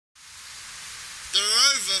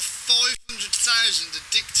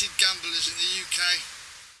addicted gamblers in the UK.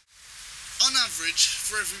 On average,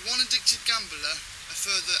 for every one addicted gambler, a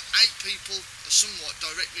further 8 people are somewhat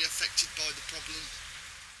directly affected by the problem.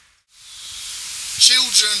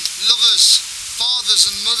 Children, lovers, fathers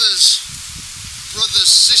and mothers, brothers,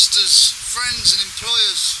 sisters, friends and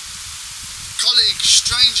employers, colleagues,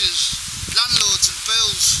 strangers, landlords and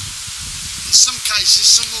bills. In some cases,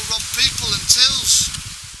 some will rob people and tills.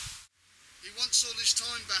 He wants all his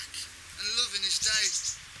time back and love in his day.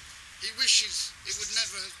 He wishes it would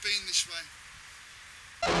never have been this way.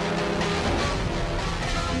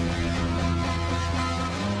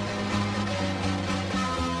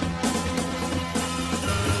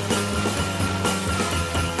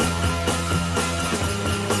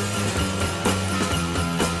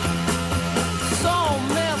 So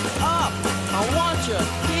messed up, I want you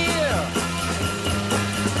here.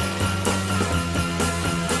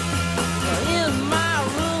 In my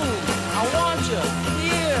room, I want you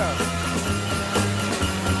here.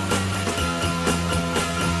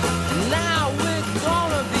 Now we're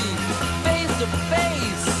gonna be face to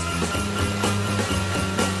face,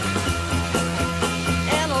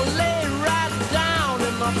 and I'll lay right down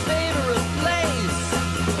in my favorite place.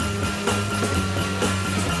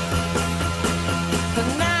 And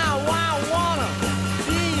now I wanna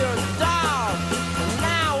be your dog. And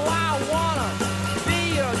now I wanna be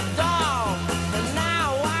your dog. And now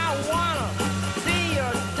I wanna be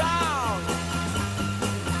your dog.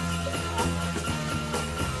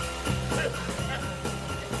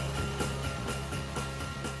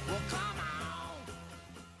 Well, come on.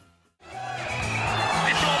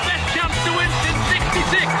 It's our best chance to win since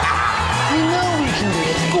 '66. We know we can do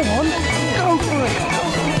it. Go on, go for it.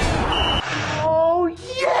 Oh,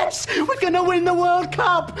 yes! We're going to win the World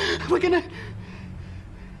Cup. We're going to...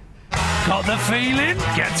 Got the feeling?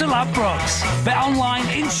 Get to Ladbrokes. Bet online,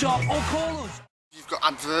 in shop, or call us. You've got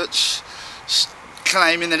adverts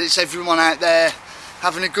claiming that it's everyone out there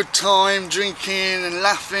having a good time, drinking and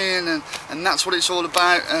laughing, and that's what it's all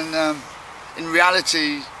about. And in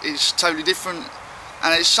reality, it's totally different.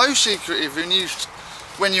 And it's so secretive, and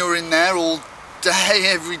when you're in there all day,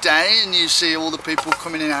 every day, and you see all the people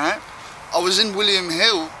coming in and out. I was in William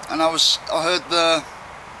Hill, and I heard the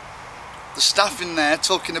staff in there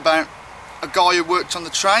talking about a guy who worked on the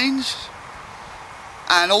trains,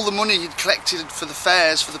 and all the money he'd collected for the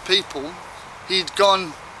fares for the people, he'd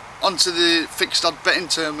gone onto the fixed odd betting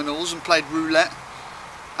terminals and played roulette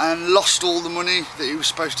and lost all the money that he was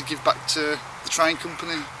supposed to give back to the train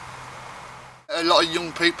company. A lot of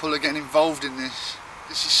young people are getting involved in this.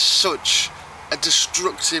 This is such a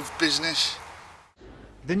destructive business.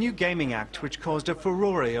 The new Gaming Act, which caused a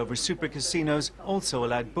furore over super casinos, also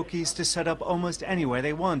allowed bookies to set up almost anywhere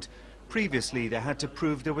they want. Previously, they had to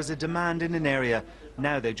prove there was a demand in an area.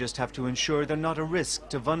 Now they just have to ensure they're not a risk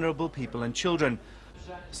to vulnerable people and children.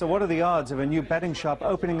 So what are the odds of a new betting shop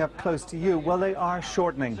opening up close to you? Well, they are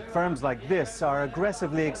shortening. Firms like this are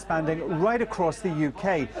aggressively expanding right across the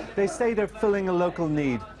UK. They say they're filling a local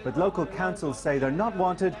need, but local councils say they're not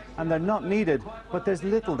wanted and they're not needed, but there's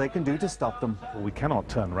little they can do to stop them. Well, we cannot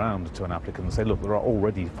turn around to an applicant and say, look, there are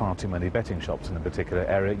already far too many betting shops in a particular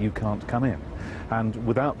area, you can't come in. And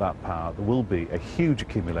without that power, there will be a huge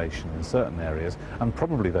accumulation in certain areas, and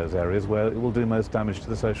probably those areas where it will do most damage to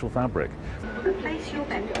the social fabric. Place your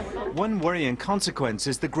bets. One worrying consequence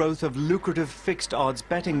is the growth of lucrative fixed odds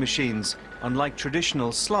betting machines. Unlike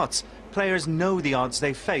traditional slots, players know the odds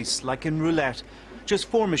they face, like in roulette. Just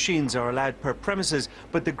 4 machines are allowed per premises,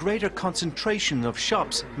 but the greater concentration of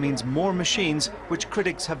shops means more machines, which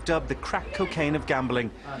critics have dubbed the crack cocaine of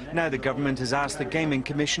gambling. Now the government has asked the Gaming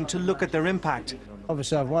Commission to look at their impact.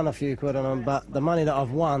 Obviously I've won a few quid on them, but the money that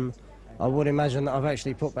I've won, I would imagine that I've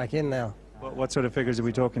actually put back in now. What sort of figures are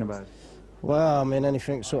we talking about? Well, I mean,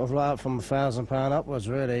 anything sort of like from £1,000 upwards,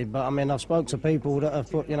 really. But, I mean, I've spoke to people that have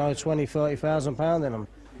put, you know, £20,000, £30,000 in them.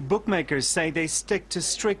 Bookmakers say they stick to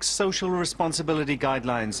strict social responsibility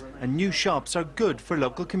guidelines, and new shops are good for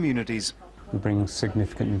local communities. We bring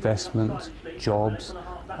significant investment, jobs,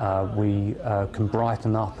 we can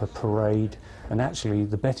brighten up a parade, and actually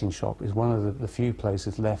the betting shop is one of the few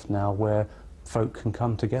places left now where folk can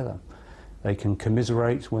come together. They can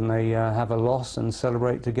commiserate when they have a loss and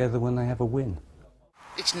celebrate together when they have a win.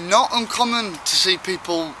 It's not uncommon to see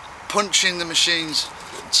people punching the machines,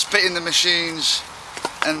 spitting the machines,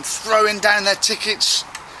 and throwing down their tickets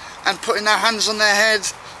and putting their hands on their head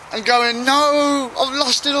and going, no, I've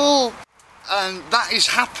lost it all. And that is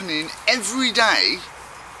happening every day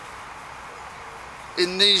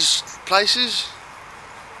in these places,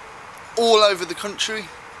 all over the country,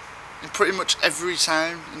 in pretty much every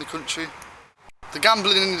town in the country. The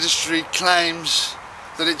gambling industry claims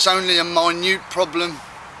that it's only a minute problem.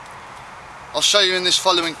 I'll show you in this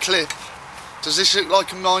following clip. Does this look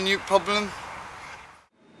like a minute problem?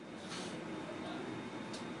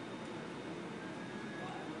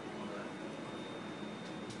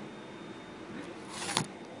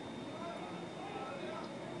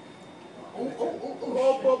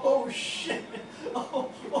 Oh, shit!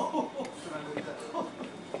 Oh,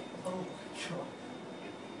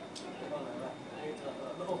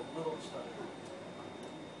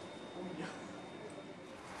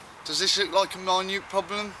 Does this look like a minute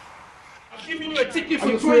problem? I'll give you a ticket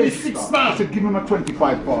for 26 pounds. I said give him a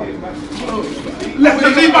 25 pounds. Leave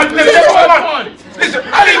my money. Listen,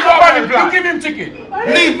 I leave my money, blood. You give him ticket.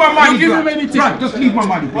 Leave my money, Give him any ticket. Just leave my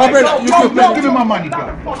money, blood. Just give him my money,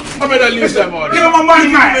 blood. I better leave that money. Give him my money,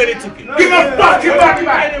 man. Give him a fucking money,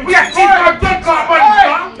 man. We got teeth my blood clot money,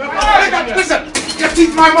 sir. Listen, you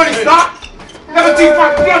teeth my money, sir. Never teeth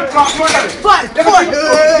my blood clot money. Never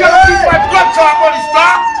teeth my blood clot money,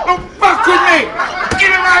 sir. Don't fuck with me. Give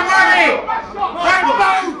me my money. Right,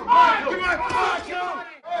 boom. Give me my fucking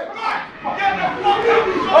money.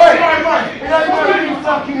 Hey, my money.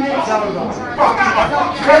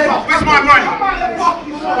 Where's my money?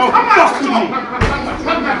 Oh, fuck you.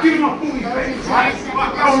 Give me my booty, right?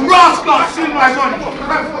 Oh, rascal, see my money.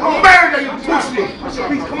 I'm married, you pussy.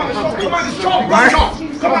 Come on the show, right?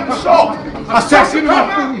 Come on the show. I said, give me my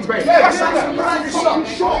booty, baby. I said,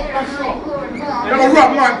 you're gonna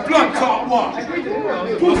rub my blood clot watch. I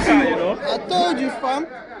told you, fam.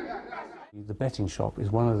 The betting shop is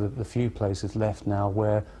one of the few places left now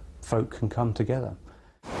where folk can come together.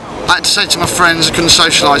 I had to say to my friends, I couldn't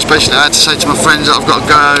socialise basically, I had to say to my friends that I've got to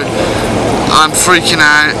go, I'm freaking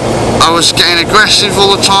out, I was getting aggressive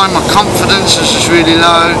all the time, my confidence was just really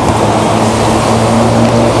low,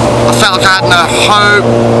 I felt like I had no hope,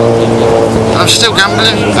 and I'm still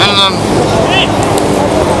gambling, and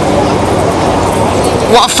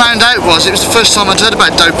what I found out was, it was the first time I'd heard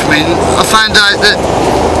about dopamine, I found out that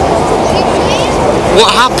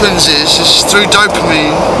what happens is through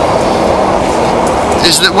dopamine,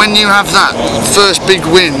 is that when you have that first big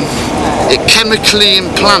win, it chemically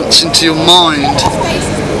implants into your mind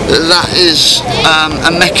that that is a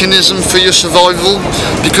mechanism for your survival,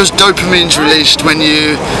 because dopamine's released when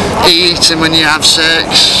you eat and when you have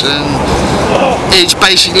sex, and it's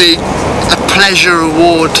basically a pleasure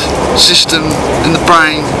reward system in the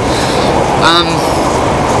brain.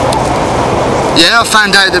 Yeah, I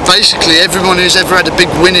found out that basically everyone who's ever had a big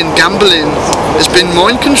win in gambling has been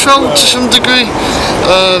mind controlled to some degree,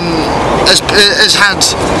 has had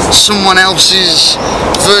someone else's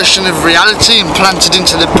version of reality implanted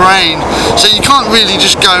into the brain. So you can't really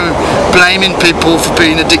just go blaming people for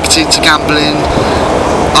being addicted to gambling.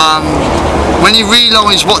 When you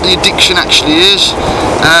realise what the addiction actually is,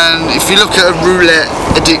 and if you look at a roulette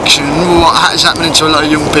addiction, what is happening to a lot of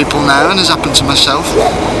young people now, and has happened to myself,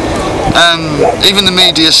 even the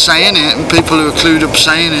media's saying it, and people who are clued up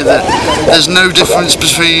saying it, that there's no difference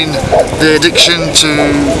between the addiction to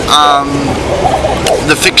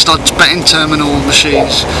the fixed odds betting terminal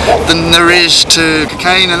machines than there is to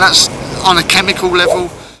cocaine, and that's on a chemical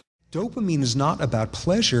level. Dopamine is not about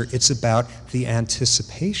pleasure, it's about the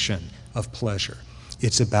anticipation of pleasure.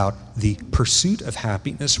 It's about the pursuit of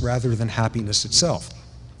happiness rather than happiness itself.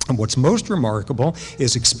 And what's most remarkable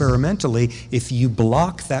is experimentally, if you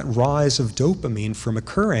block that rise of dopamine from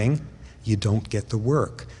occurring, you don't get the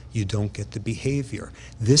work, you don't get the behavior.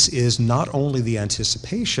 This is not only the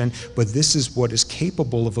anticipation, but this is what is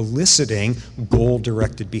capable of eliciting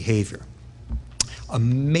goal-directed behavior.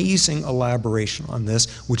 Amazing elaboration on this,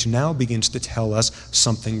 which now begins to tell us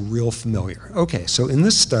something real familiar. Okay, so in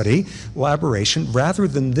this study, elaboration, rather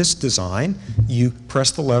than this design, you press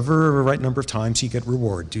the lever the right number of times, you get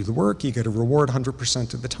reward. Do the work, you get a reward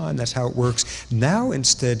 100% of the time, that's how it works. Now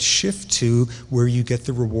instead shift to where you get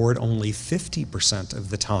the reward only 50% of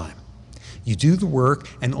the time. You do the work,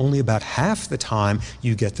 and only about half the time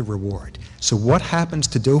you get the reward. So what happens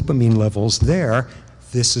to dopamine levels there?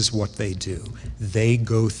 This is what they do. They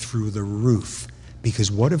go through the roof.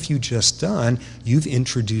 Because what have you just done? You've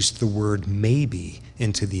introduced the word maybe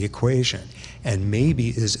into the equation. And maybe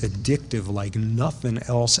is addictive like nothing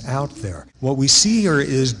else out there. What we see here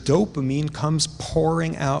is dopamine comes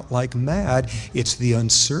pouring out like mad. It's the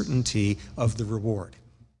uncertainty of the reward.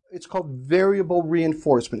 It's called variable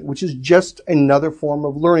reinforcement, which is just another form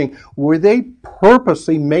of learning, where they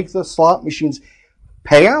purposely make the slot machines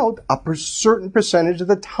pay out a certain percentage of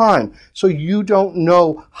the time. So you don't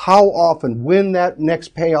know how often, when that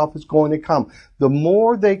next payoff is going to come. The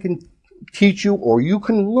more they can teach you, or you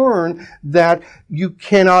can learn that you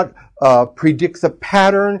cannot predict the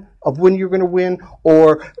pattern of when you're going to win,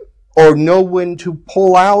 or know when to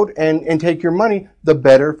pull out and take your money, the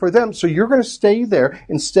better for them. So you're going to stay there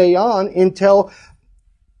and stay on until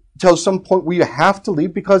some point where you have to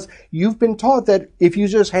leave, because you've been taught that if you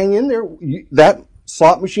just hang in there, that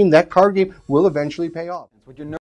slot machine, that card game will eventually pay off.